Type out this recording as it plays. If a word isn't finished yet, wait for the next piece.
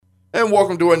and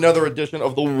welcome to another edition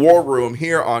of the War Room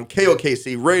here on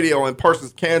KOKC Radio in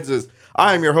Parsons, Kansas.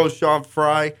 I am your host, Sean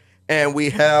Fry, and we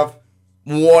have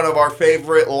one of our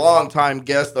favorite longtime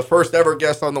guests, the first ever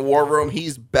guest on the War Room.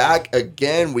 He's back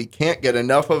again. We can't get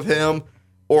enough of him,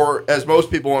 or as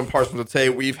most people in Parsons would say,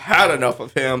 we've had enough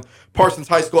of him. Parsons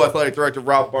High School Athletic Director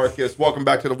Rob Barcus. Welcome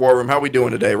back to the War Room. How are we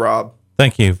doing today, Rob?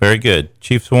 Thank you. Very good.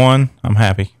 Chiefs won. I'm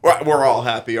happy. We're all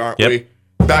happy, aren't we?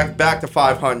 Back to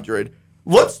 500.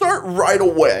 Let's start right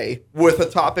away with a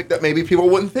topic that maybe people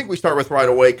wouldn't think we start with right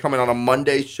away, coming on a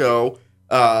Monday show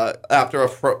after a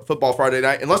football Friday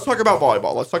night. And let's talk about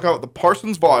volleyball. Let's talk about the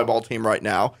Parsons volleyball team right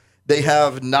now. They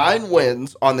have 9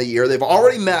 wins on the year. They've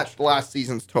already matched last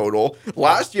season's total.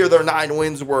 Last year, their 9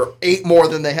 wins were 8 more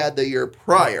than they had the year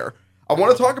prior. I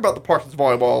want to talk about the Parsons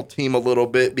volleyball team a little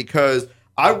bit because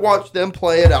I watched them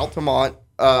play at Altamont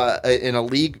in a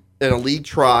league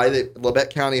try that Labette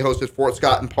County hosted Fort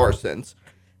Scott and Parsons.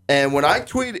 And when I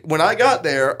got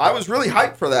there, I was really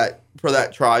hyped for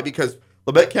that try because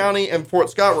Labette County and Fort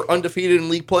Scott were undefeated in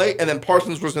league play, and then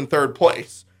Parsons was in 3rd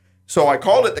place. So I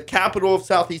called it the capital of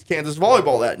Southeast Kansas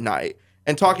volleyball that night.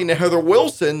 And talking to Heather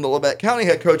Wilson, the Labette County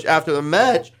head coach, after the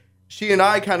match, she and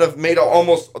I kind of made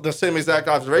almost the same exact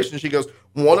observation. She goes,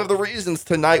 one of the reasons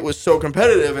tonight was so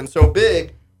competitive and so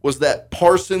big was that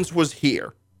Parsons was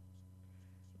here.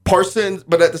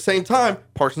 But at the same time,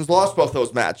 Parsons lost both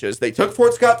those matches. They took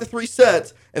Fort Scott to 3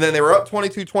 sets, and then they were up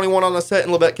 22-21 on the set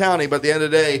in Labette County. But at the end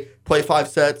of the day, play 5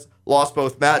 sets, lost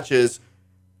both matches.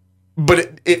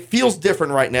 But it feels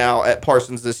different right now at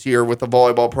Parsons this year with the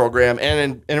volleyball program,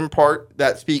 and in part,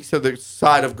 that speaks to the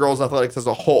side of girls athletics as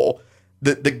a whole.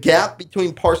 The gap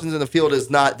between Parsons and the field is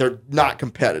they're not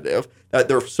competitive, that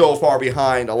they're so far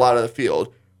behind a lot of the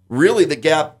field. Really,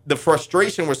 the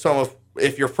frustration with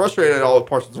if you're frustrated at all with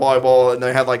Parsons volleyball and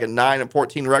they have like a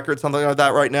 9-14 record, something like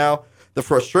that right now, the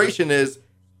frustration is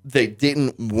they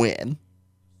didn't win.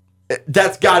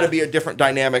 That's got to be a different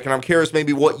dynamic, and I'm curious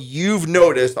maybe what you've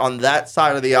noticed on that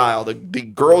side of the aisle, the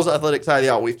girls' athletic side of the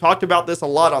aisle. We've talked about this a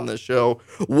lot on this show.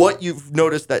 What you've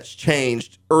noticed that's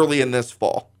changed early in this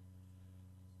fall?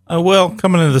 Well,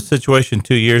 coming into the situation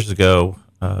 2 years ago,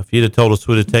 if you'd have told us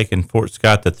we'd have taken Fort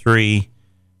Scott to 3,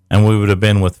 and we would have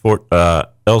been with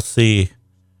LC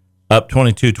up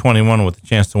 22-21 with a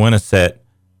chance to win a set,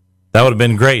 that would have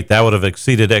been great. That would have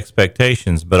exceeded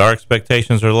expectations, but our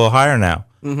expectations are a little higher now.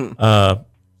 Mm-hmm.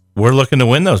 We're looking to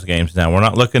win those games now. We're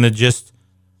not looking to just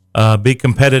be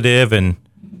competitive and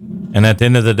at the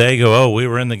end of the day go, we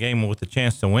were in the game with a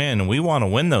chance to win, and we want to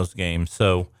win those games.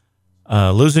 So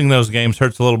losing those games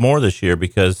hurts a little more this year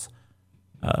because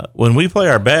when we play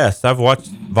our best, I've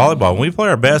watched volleyball. When we play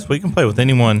our best, we can play with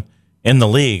anyone in the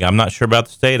league. I'm not sure about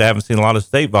the state. I haven't seen a lot of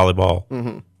state volleyball.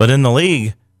 Mm-hmm. But in the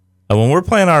league, when we're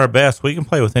playing our best, we can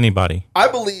play with anybody.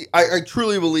 I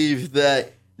truly believe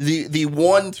that the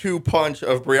 1-2 punch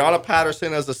of Brianna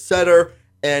Patterson as a setter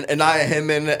and Anaya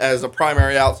Hinman as a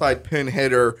primary outside pin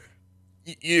hitter,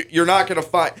 you're not going to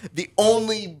find. The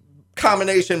only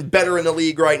combination better in the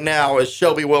league right now is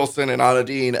Shelby Wilson and Anna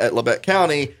Dean at Labette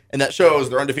County, and that shows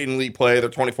they're undefeated in league play. They're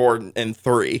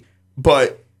 24-3.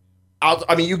 But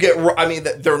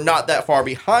they're not that far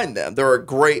behind them. They're a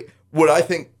great. What I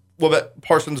think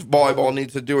Parsons volleyball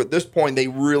needs to do at this point, they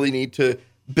really need to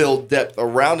build depth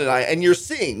around it. And you're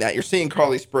seeing that. You're seeing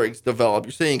Carly Spriggs develop.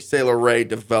 You're seeing Sailor Ray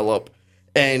develop,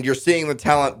 and you're seeing the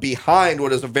talent behind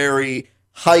what is a very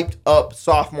hyped up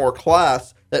sophomore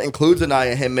class that includes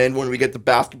Anaya Hinman when we get to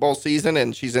basketball season,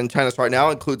 and she's in tennis right now,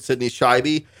 includes Sydney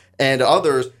Scheibe and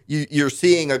others. You're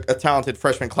seeing a talented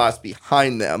freshman class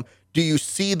behind them. Do you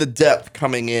see the depth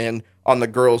coming in on the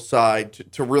girls' side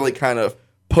to really kind of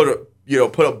put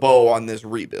a bow on this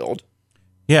rebuild?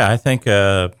 Yeah, I think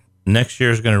next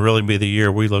year is going to really be the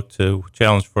year we look to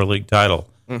challenge for a league title.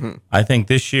 Mm-hmm. I think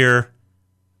this year,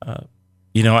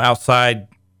 outside,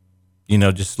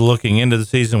 just looking into the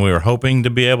season, we were hoping to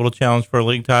be able to challenge for a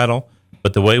league title.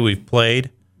 But the way we've played,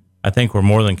 I think we're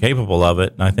more than capable of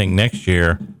it. And I think next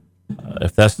year,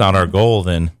 if that's not our goal,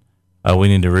 then we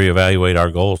need to reevaluate our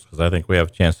goals because I think we have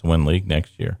a chance to win league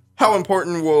next year. How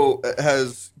important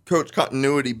has coach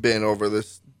continuity been over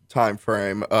this time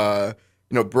frame?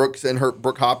 Brooke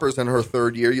Hopper's in her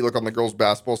 3rd year. You look on the girls'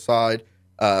 basketball side.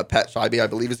 Pat Scheibe, I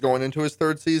believe, is going into his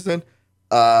 3rd season.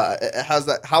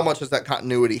 How much has that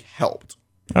continuity helped?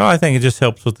 Oh, I think it just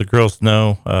helps with the girls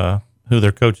know who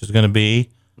their coach is going to be.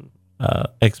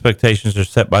 Expectations are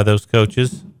set by those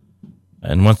coaches,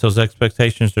 and once those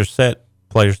expectations are set,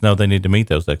 players know they need to meet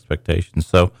those expectations.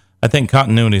 So I think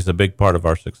continuity is a big part of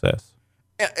our success.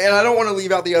 And I don't want to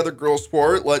leave out the other girls'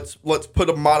 sport. Let's put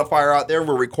a modifier out there.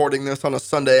 We're recording this on a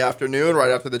Sunday afternoon,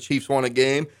 right after the Chiefs won a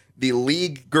game. The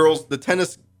league girls, the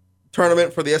tennis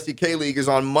tournament for the SEK League is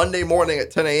on Monday morning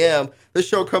at 10 a.m. This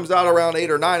show comes out around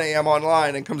 8 or 9 a.m.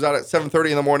 online and comes out at 7:30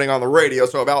 in the morning on the radio.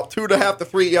 So about 2.5 to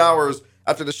 3 hours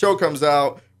after the show comes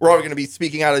out, we're all going to be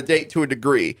speaking out of date to a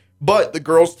degree. But the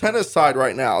girls' tennis side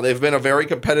right now, they've been a very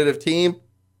competitive team.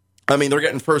 I mean, they're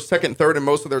getting first, second, third in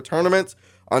most of their tournaments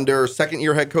under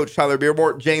second-year head coach Tyler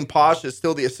Beermore. Jane Posh is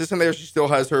still the assistant there. She still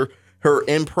has her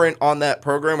imprint on that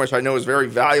program, which I know is very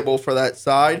valuable for that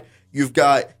side. You've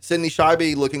got Sydney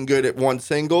Scheibe looking good at one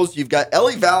singles. You've got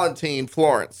Ellie Valentine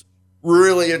Florence.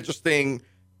 Really interesting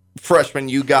freshman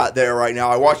you got there right now.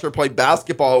 I watched her play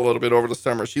basketball a little bit over the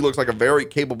summer. She looks like a very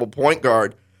capable point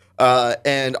guard.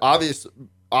 And obviously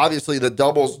the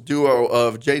doubles duo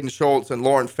of Jaden Schultz and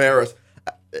Lauren Ferris,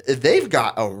 they've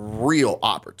got a real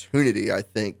opportunity, I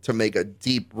think, to make a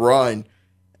deep run.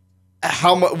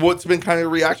 What's been kind of the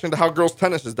reaction to how girls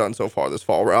tennis has done so far this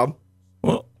fall, Rob?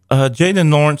 Well, Jaden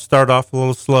and Lawrence started off a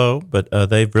little slow, but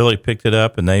they've really picked it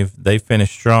up and they've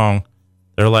finished strong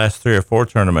their last 3 or 4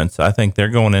 tournaments. I think they're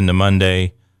going into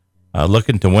Monday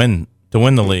looking to win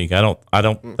the league. I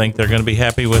don't think they're going to be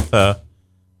happy with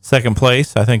second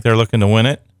place. I think they're looking to win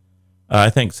it. I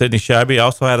think Sydney Scheibe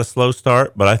also had a slow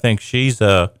start, but I think she's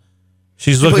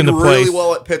looking to play really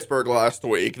well at Pittsburgh last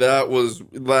week. That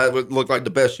looked like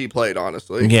the best she played,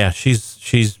 honestly. Yeah, she's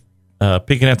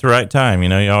peaking at the right time. You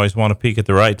know, you always want to peak at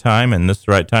the right time, and this is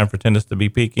the right time for tennis to be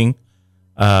peaking.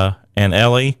 And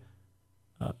Ellie,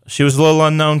 she was a little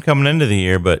unknown coming into the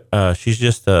year, but she's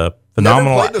just a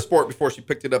phenomenal. Never played the sport before she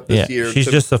picked it up this year. She's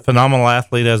just a phenomenal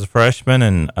athlete as a freshman,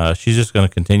 and she's just going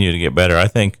to continue to get better. I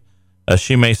think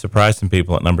she may surprise some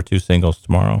people at number 2 singles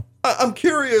tomorrow. I'm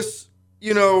curious,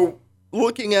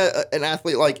 looking at an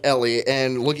athlete like Ellie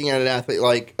and looking at an athlete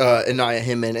like Anaya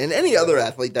Hinman and any other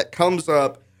athlete that comes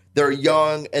up. They're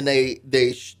young and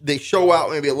they show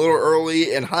out maybe a little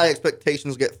early, and high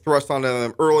expectations get thrust onto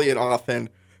them early and often.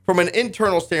 From an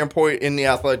internal standpoint in the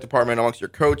athletic department amongst your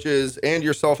coaches and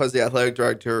yourself as the athletic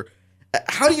director,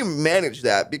 how do you manage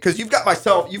that? Because you've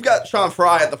got Sean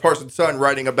Fry at the Parsons Sun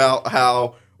writing about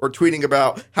tweeting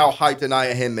about how hyped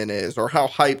Anaya Hinman is, or how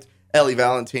hyped Ellie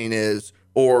Valentine is,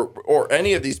 or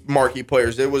any of these marquee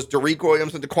players. It was Derek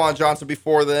Williams and Daquan Johnson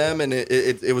before them, and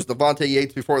it was Devontae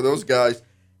Yates before those guys.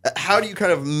 How do you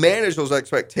kind of manage those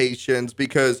expectations?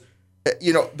 Because,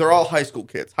 they're all high school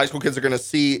kids. High school kids are going to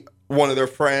see one of their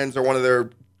friends or one of their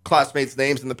classmates'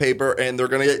 names in the paper, and they're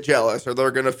going to get jealous, or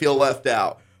they're going to feel left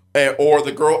out, or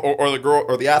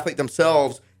the athlete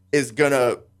themselves is going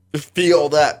to feel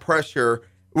that pressure.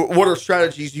 What are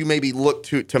strategies you maybe look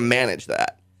to manage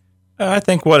that? I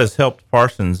think what has helped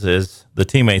Parsons is the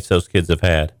teammates those kids have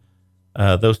had.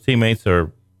 Those teammates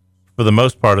are, for the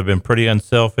most part, have been pretty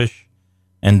unselfish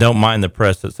and don't mind the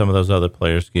press that some of those other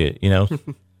players get.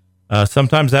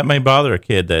 Sometimes that may bother a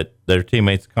kid that their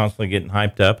teammates constantly getting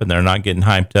hyped up and they're not getting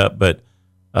hyped up, but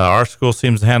our school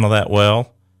seems to handle that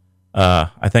well.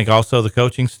 I think also the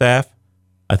coaching staff,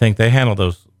 I think they handle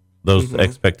those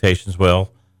expectations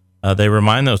well. They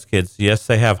remind those kids, yes,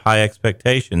 they have high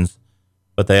expectations,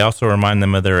 but they also remind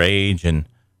them of their age and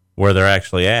where they're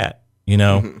actually at.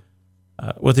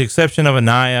 With the exception of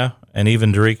Anaya and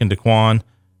even Derek and Daquan,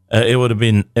 it would have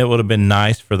been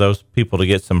nice for those people to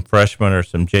get some freshman or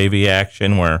some JV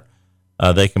action where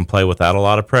they can play without a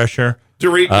lot of pressure.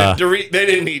 Derek, they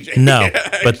didn't need JV. No,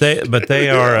 but they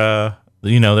are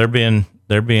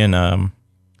they're being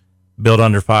built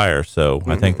under fire. So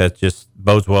I think that just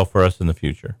bodes well for us in the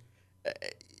future.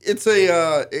 It's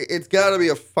got to be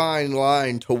a fine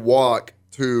line to walk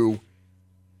to,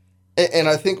 and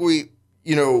I think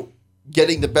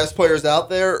getting the best players out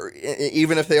there,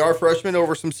 even if they are freshmen,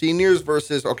 over some seniors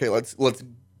versus, okay, let's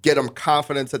get them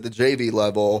confidence at the JV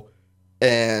level.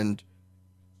 And,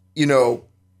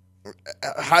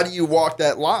 how do you walk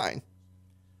that line?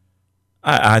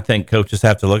 I think coaches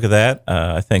have to look at that.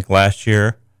 I think last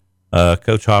year,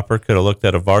 Coach Hopper could have looked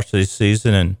at a varsity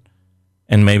season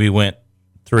and maybe went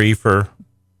 3 for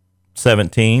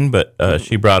 17, but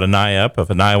she brought Anaya up. If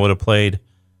Anaya would have played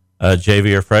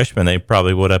JV or freshman, they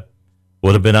probably would have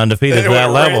been undefeated at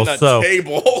that level. So,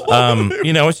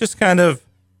 it's just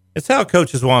it's how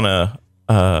coaches want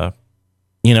to,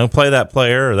 play that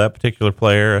player or that particular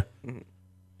player.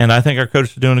 And I think our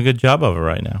coaches are doing a good job of it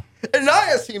right now. And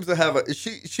Naya seems to have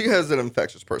she has an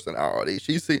infectious personality.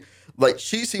 She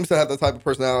seems to have the type of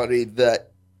personality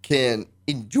that can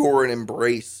endure and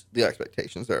embrace the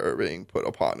expectations that are being put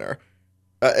upon her.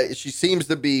 She seems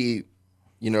to be,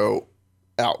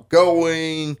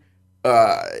 outgoing.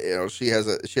 She has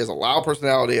a loud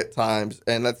personality at times,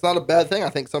 and that's not a bad thing. I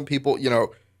think some people,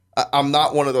 I'm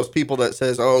not one of those people that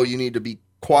says, "Oh, you need to be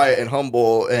quiet and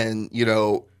humble and,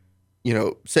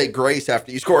 say grace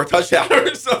after you score a touchdown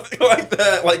or something like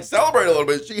that. Like celebrate a little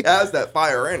bit. She has that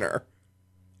fire in her.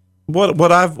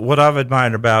 What I've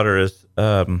admired about her is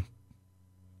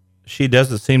she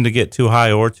doesn't seem to get too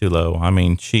high or too low. I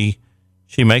mean, she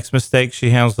makes mistakes. She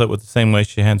handles it with the same way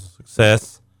she handles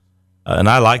success. And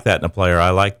I like that in a player. I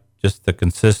like just the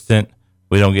consistent.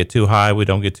 We don't get too high. We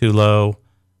don't get too low.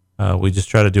 We just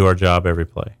try to do our job every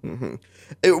play. Mm-hmm.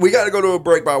 We got to go to a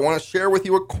break, but I want to share with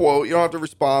you a quote. You don't have to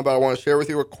respond, but I want to share with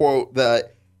you a quote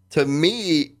that, to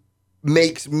me,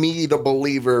 makes me the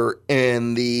believer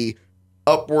in the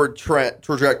upward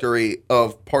trajectory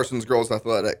of Parsons girls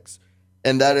athletics.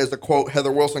 And that is a quote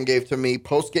Heather Wilson gave to me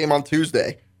post-game on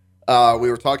Tuesday. We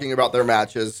were talking about their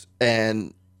matches,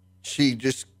 and she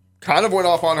just kind of went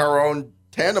off on her own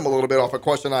tandem a little bit off a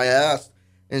question I asked.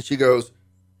 And she goes,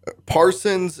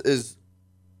 Parsons is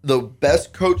the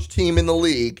best coach team in the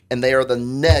league, and they are the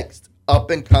next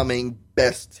up-and-coming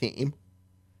best team.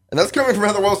 And that's coming from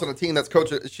Heather Wilson, a team that's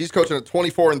she's coaching a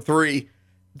 24-3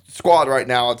 squad right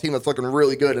now, a team that's looking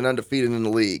really good and undefeated in the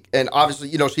league. And obviously,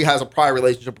 she has a prior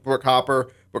relationship with Brooke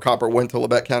Hopper. Brooke Hopper went to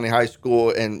Labette County High School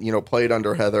and, played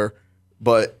under Heather.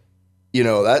 But,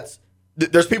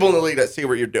 there's people in the league that see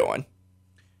what you're doing.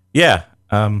 Yeah.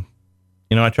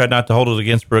 I tried not to hold it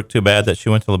against Brooke too bad that she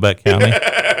went to Labette County.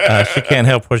 She can't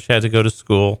help where she had to go to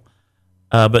school.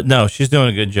 But no, she's doing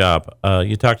a good job.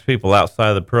 You talk to people outside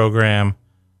of the program,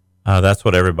 that's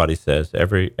what everybody says.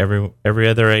 Every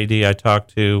other AD I talk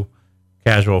to,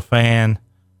 casual fan,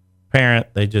 parent,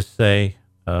 they just say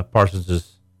Parsons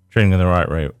is treating them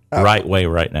the right way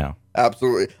right now.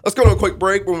 Absolutely. Let's go to a quick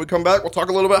break. When we come back, we'll talk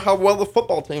a little about how well the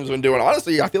football team's been doing.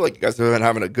 Honestly, I feel like you guys have been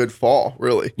having a good fall,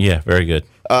 really. Yeah, very good.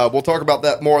 We'll talk about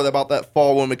that more about that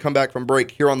fall when we come back from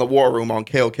break here on the War Room on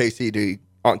KOKC.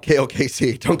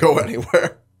 Don't go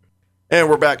anywhere. And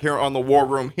we're back here on the War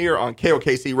Room here on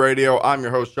KOKC Radio. I'm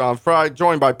your host, John Fry,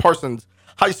 joined by Parsons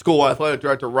High School Athletic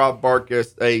Director Rob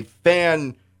Barcus, a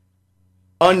fan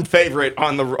unfavorite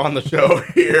on the show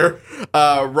here.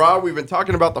 Rob, we've been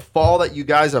talking about the fall that you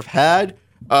guys have had.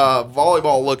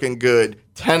 Volleyball looking good.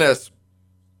 Tennis,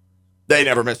 they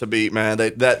never miss a beat, man.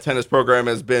 That tennis program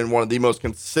has been one of the most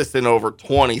consistent over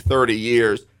 20, 30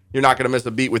 years. You're not going to miss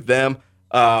a beat with them.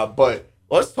 But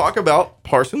let's talk about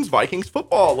Parsons Vikings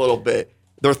football a little bit.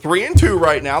 They're 3-2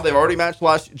 right now. They've already matched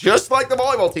just like the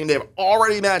volleyball team, they've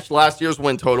already matched last year's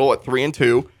win total at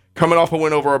 3-2. Coming off a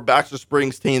win over a Baxter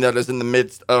Springs team that is in the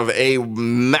midst of a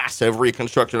massive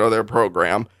reconstruction of their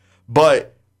program.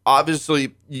 But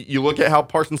obviously, you look at how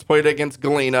Parsons played against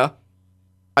Galena.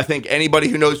 I think anybody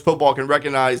who knows football can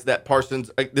recognize that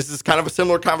Parsons, this is kind of a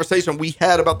similar conversation we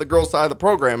had about the girls' side of the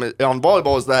program on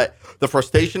volleyball, is that the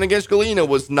frustration against Galena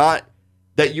was not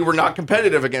that you were not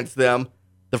competitive against them.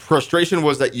 The frustration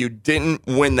was that you didn't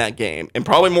win that game. And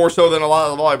probably more so than a lot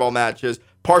of the volleyball matches,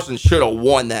 Parsons should have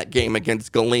won that game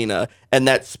against Galena. And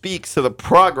that speaks to the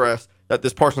progress that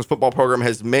this Parsons football program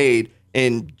has made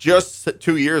in just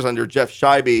 2 years under Jeff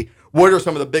Scheibe. What are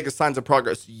some of the biggest signs of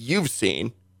progress you've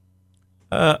seen?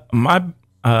 My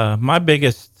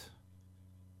biggest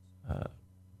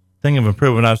thing of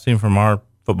improvement I've seen from our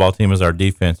football team is our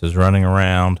defense is running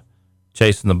around,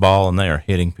 chasing the ball, and they are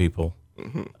hitting people.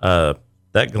 Mm-hmm.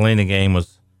 That Galena game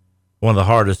was one of the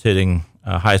hardest hitting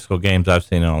high school games I've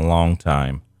seen in a long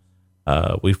time.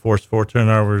 We forced 4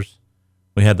 turnovers.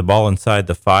 We had the ball inside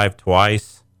the 5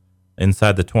 twice,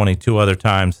 inside the 22 other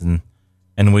times,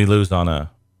 and we lose on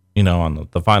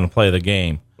the final play of the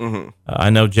game. Mm-hmm. I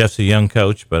know Jeff's a young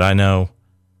coach, but I know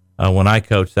when I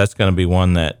coach, that's going to be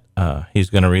one that he's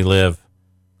going to relive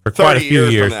for quite a few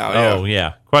years. Now, yeah. Oh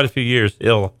yeah, quite a few years.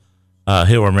 He'll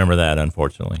remember that,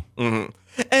 unfortunately. Mm-hmm.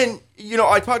 And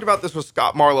I talked about this with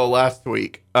Scott Marlowe last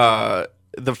week.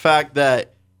 The fact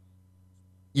that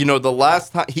the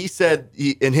last time he said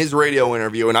in his radio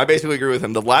interview, and I basically agree with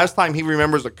him, the last time he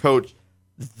remembers a coach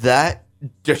that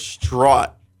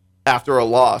distraught after a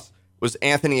loss was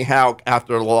Anthony Houck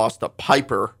after a loss to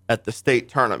Piper at the state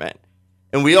tournament.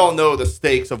 And we all know the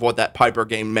stakes of what that Piper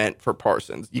game meant for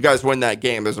Parsons. You guys win that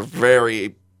game, there's a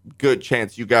very good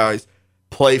chance you guys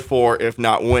play for, if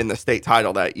not win, the state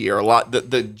title that year. A lot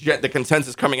the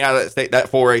consensus coming out of that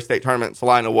 4A state tournament in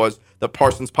Salina was the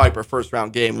Parsons Piper first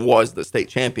round game was the state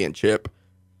championship.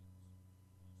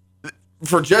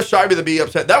 For Jeff Scheibe to be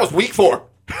upset, that was week 4.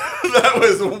 That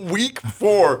was week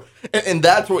 4, and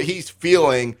that's what he's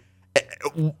feeling.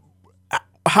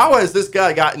 How has this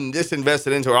guy gotten this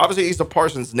invested into it? Obviously, he's a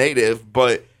Parsons native,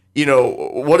 but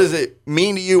what does it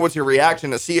mean to you? What's your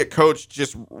reaction to see a coach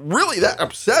just really that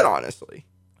upset, honestly?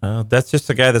 That's just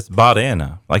a guy that's bought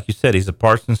in. Like you said, he's a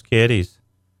Parsons kid. He's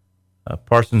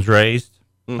Parsons raised.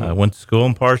 Went to school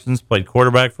in Parsons, played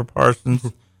quarterback for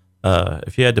Parsons.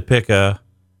 If you had to pick a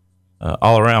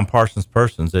all-around Parsons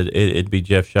persons, it'd be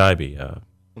Jeff Scheibe.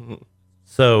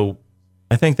 So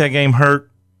I think that game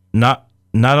hurt not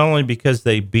only because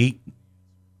they beat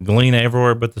Galena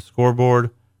everywhere but the scoreboard,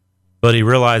 but he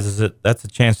realizes that that's a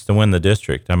chance to win the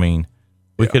district. I mean,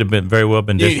 we could have been very well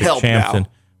been district champs, and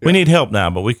we need help now,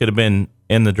 but we could have been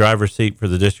in the driver's seat for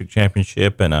the district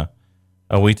championship. And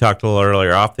we talked a little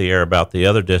earlier off the air about the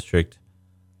other district.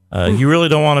 You really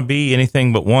don't want to be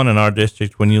anything but one in our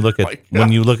district when you look at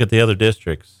the other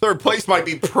districts. Third place might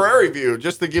be Prairie View.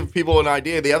 Just to give people an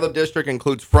idea, the other district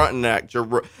includes Frontenac,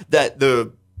 that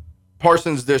the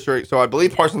Parsons district. So I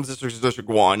believe Parsons district is District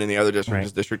 1, and the other district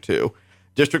is District 2.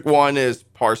 District 1 is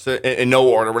Parsons, in no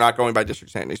order. We're not going by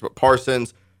district standings, but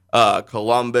Parsons,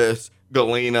 Columbus,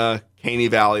 Galena, Caney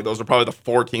Valley. Those are probably the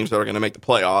 4 teams that are going to make the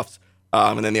playoffs.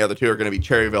 And then the other 2 are going to be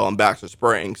Cherryville and Baxter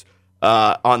Springs.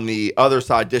 On the other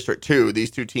side, District 2, these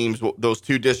 2 teams, those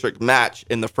 2 districts match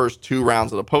in the first 2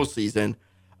 rounds of the postseason.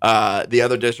 The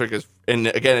other district is,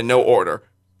 in no order,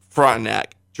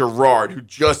 Frontenac, Girard, who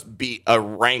just beat a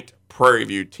ranked Prairie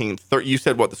View team. You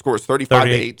said what the score is,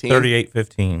 35-18?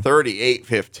 38-15.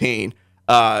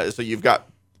 38-15. So you've got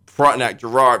Frontenac,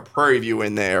 Girard, Prairie View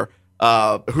in there.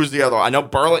 Who's the other one? I know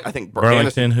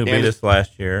Burlington, who beat us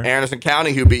last year. Anderson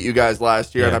County, who beat you guys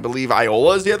last year. And I believe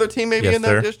Iola is the other team maybe in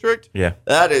that district. Yeah.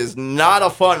 That is not a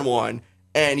fun one.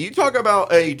 And you talk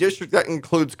about a district that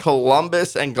includes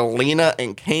Columbus and Galena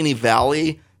and Caney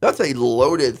Valley. That's a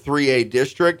loaded 3A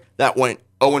district that went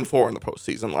 0-4 in the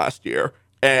postseason last year.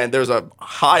 And there's a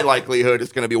high likelihood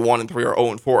it's going to be 1-3 or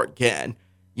 0-4 again.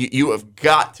 You have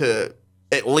got to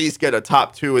at least get a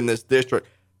top 2 in this district.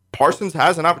 Parsons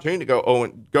has an opportunity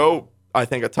to go, I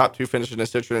think, a top 2 finish in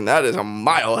this district, and that is a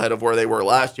mile ahead of where they were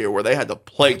last year, where they had to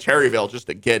play Cherryville just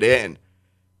to get in.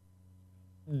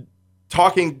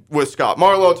 Talking with Scott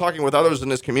Marlowe, talking with others in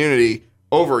this community,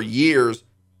 over years,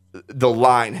 the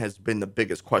line has been the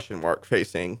biggest question mark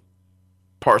facing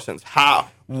Parsons.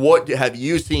 What have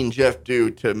you seen Jeff do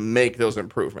to make those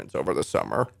improvements over the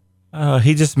summer?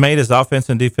 He just made his offense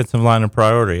and defensive line a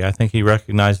priority. I think he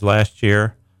recognized last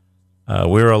year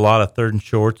we were a lot of 3rd and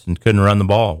shorts and couldn't run the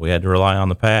ball. We had to rely on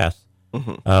the pass.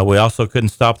 We also couldn't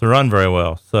stop the run very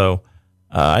well. So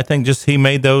I think just he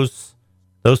made those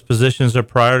positions a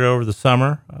priority over the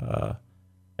summer.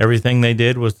 Everything they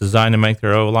did was designed to make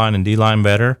their O-line and D-line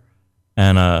better.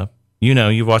 And,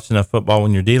 you've watched enough football.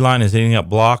 When your D-line is eating up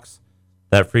blocks,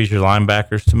 that frees your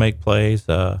linebackers to make plays.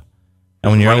 And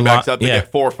when your running backs up to get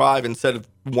 4 or 5 instead of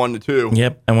 1 to 2.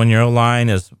 Yep. And when your O-line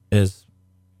is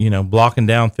blocking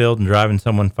downfield and driving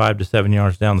someone 5 to 7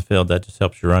 yards down the field, that just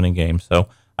helps your running game. So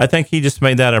I think he just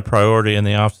made that a priority in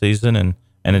the offseason,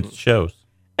 and it shows.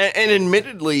 And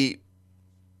admittedly,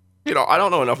 I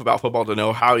don't know enough about football to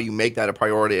know how you make that a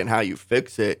priority and how you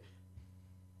fix it.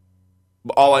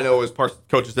 But all I know is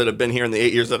coaches that have been here in the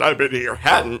 8 years that I've been here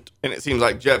hadn't, and it seems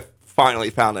like Jeff finally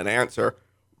found an answer.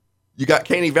 You got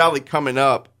Caney Valley coming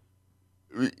up,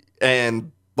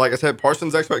 and like I said,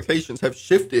 Parsons' expectations have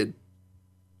shifted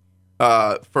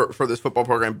for this football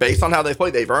program based on how they play.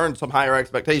 They've earned some higher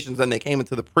expectations than they came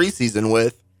into the preseason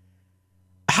with.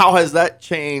 How has that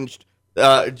changed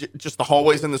just the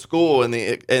hallways in the school and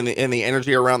the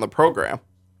energy around the program?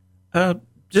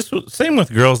 Just same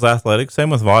with girls athletics, same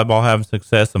with volleyball having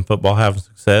success and football having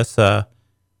success.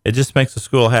 It just makes the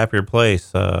school a happier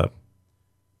place.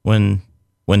 When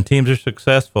teams are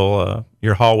successful,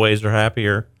 your hallways are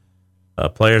happier,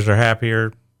 players are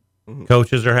happier,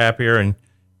 coaches are happier, and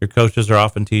your coaches are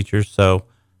often teachers. So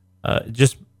it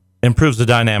just improves the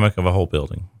dynamic of a whole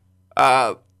building.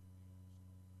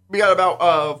 We got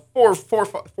about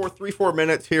 4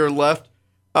 minutes here left.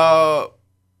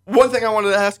 One thing I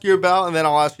wanted to ask you about, and then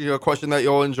I'll ask you a question that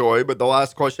you'll enjoy, but the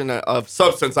last question of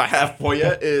substance I have for you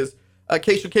is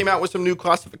Acacia came out with some new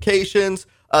classifications.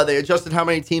 They adjusted how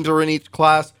many teams are in each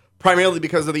class, primarily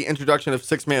because of the introduction of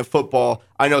 6-man football.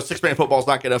 I know 6-man football is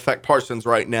not going to affect Parsons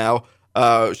right now.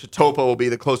 Chitopa will be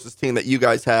the closest team that you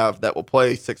guys have that will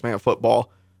play 6-man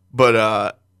football.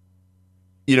 But,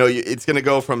 it's going to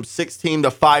go from 6-team to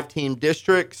 5-team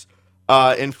districts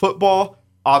in football.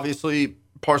 Obviously,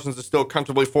 Parsons is still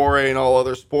comfortably 4A in all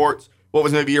other sports. What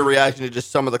was maybe your reaction to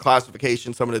just some of the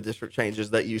classifications, some of the district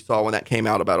changes that you saw when that came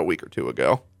out about a week or 2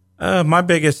 ago? My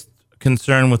biggest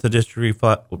concern with the district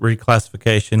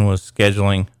reclassification was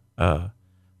scheduling.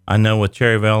 I know with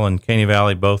Cherryville and Caney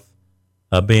Valley both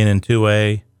being in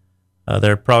 2A,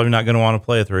 they're probably not going to want to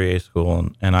play a 3A school,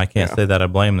 and I can't say that I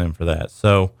blame them for that.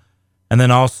 So, and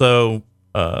then also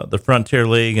the Frontier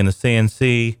League and the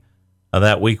CNC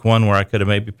that week one where I could have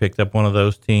maybe picked up one of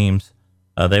those teams,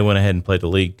 they went ahead and played the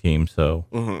league team. So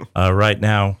right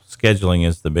now, scheduling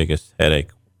is the biggest headache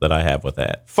that I have with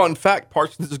that. Fun fact,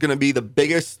 Parsons is going to be the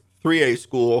biggest 3A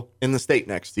school in the state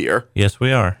next year. Yes,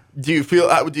 we are. Do you feel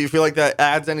like that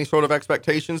adds any sort of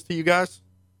expectations to you guys?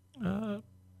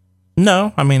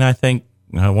 No. I mean, I think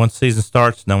once season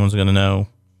starts, no one's going to know.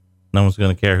 No one's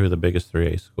going to care who the biggest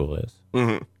 3A school is.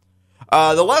 Mm-hmm.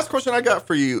 The last question I got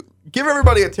for you, give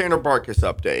everybody a Tanner Barcus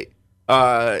update.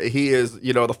 He is,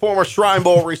 the former Shrine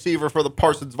Bowl receiver for the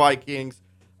Parsons Vikings.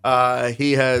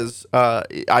 He has,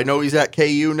 I know he's at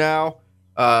KU now.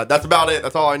 That's about it.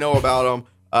 That's all I know about him.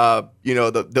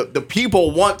 The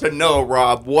people want to know,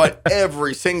 Rob, what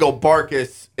every single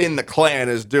Barcus in the clan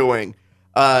is doing.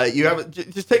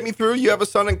 Just take me through. You have a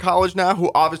son in college now who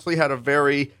obviously had a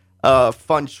very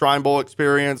fun Shrine Bowl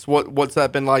experience. What's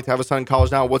that been like to have a son in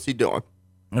college now? What's he doing?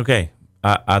 Okay.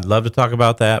 I'd love to talk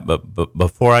about that, but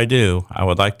before I do, I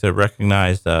would like to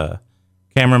recognize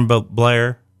Cameron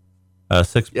Blair,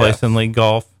 sixth place in league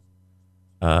golf.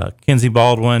 Kinsey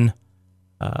Baldwin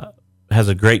has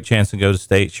a great chance to go to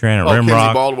state. She ran at Rimrock.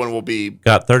 Kinsey Baldwin will be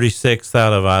got 36th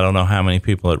out of I don't know how many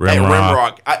people at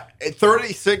Rimrock.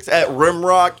 36 at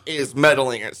Rimrock is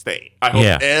medaling at state. I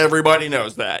hope everybody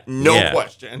knows that. No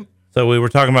question. So we were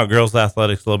talking about girls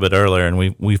athletics a little bit earlier, and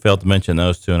we failed to mention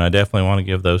those two, and I definitely want to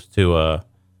give those two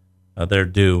their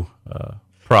due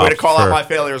props. Way to call out my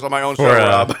failures on my own show,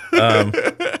 Rob.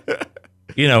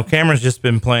 Cameron's just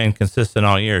been playing consistent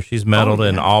all year. She's medaled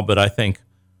in all but I think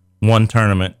one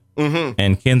tournament,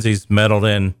 and Kinsey's medaled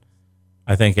in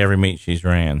I think every meet she's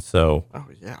ran. So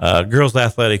girls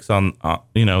athletics on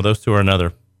those two are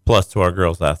another plus to our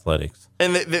girls athletics,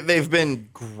 and they've been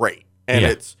great,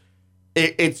 and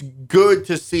it's good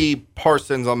to see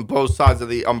Parsons on both sides of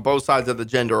the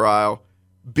gender aisle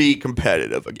be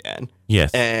competitive again.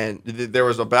 Yes. And there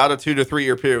was about a 2 to 3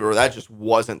 year period where that just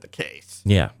wasn't the case.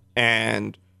 Yeah.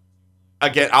 And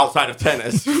again, outside of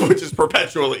tennis, which is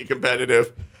perpetually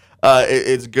competitive,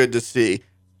 it's good to see.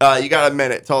 You got a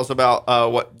minute. Tell us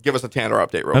about give us a Tanner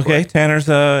update real quick. Okay. Tanner's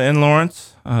in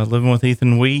Lawrence, living with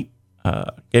Ethan Wheat.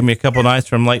 Gave me a couple nights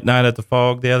from late night at the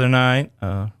Fog the other night.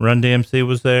 Run DMC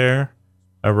was there.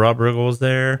 Rob Riggle was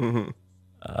there.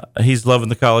 He's loving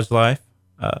the college life.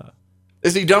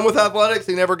 Is he done with athletics?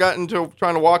 He never got into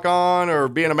trying to walk on or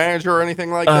being a manager or anything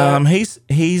like that?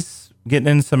 He's getting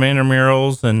in some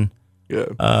intramurals, and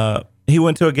he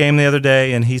went to a game the other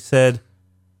day, and he said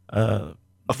a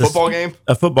football game?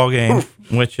 A football game,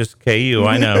 which is KU,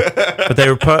 I know. But they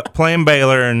were playing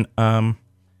Baylor, and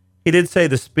he did say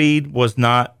the speed was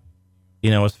not,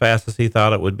 as fast as he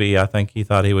thought it would be. I think he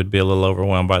thought he would be a little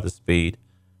overwhelmed by the speed.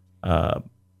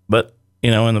 But,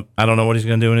 I don't know what he's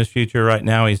going to do in his future. Right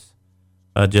now, he's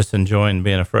just enjoying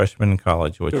being a freshman in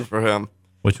college, good for him.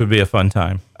 Which would be a fun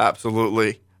time.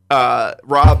 Absolutely.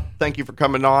 Rob, thank you for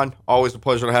coming on. Always a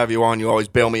pleasure to have you on. You always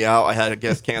bail me out. I had a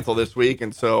guest cancel this week,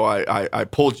 and so I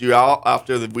pulled you out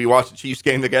after we watched the Chiefs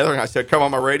game together, and I said, come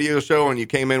on my radio show, and you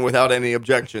came in without any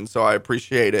objection, so I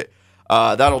appreciate it.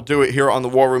 That'll do it here on the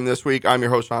War Room this week. I'm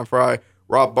your host, Sean Fry.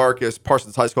 Rob Barcus,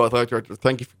 Parsons High School Athletic Director.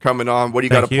 Thank you for coming on. What do you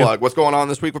got to plug? What's going on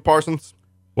this week with Parsons?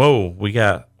 Whoa, we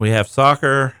have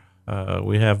soccer,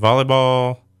 we have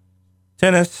volleyball,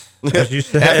 tennis, as you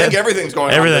said. I think everything's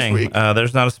going on this week.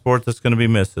 There's not a sport that's going to be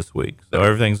missed this week, so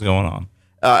everything's going on.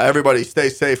 Everybody stay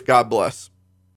safe. God bless.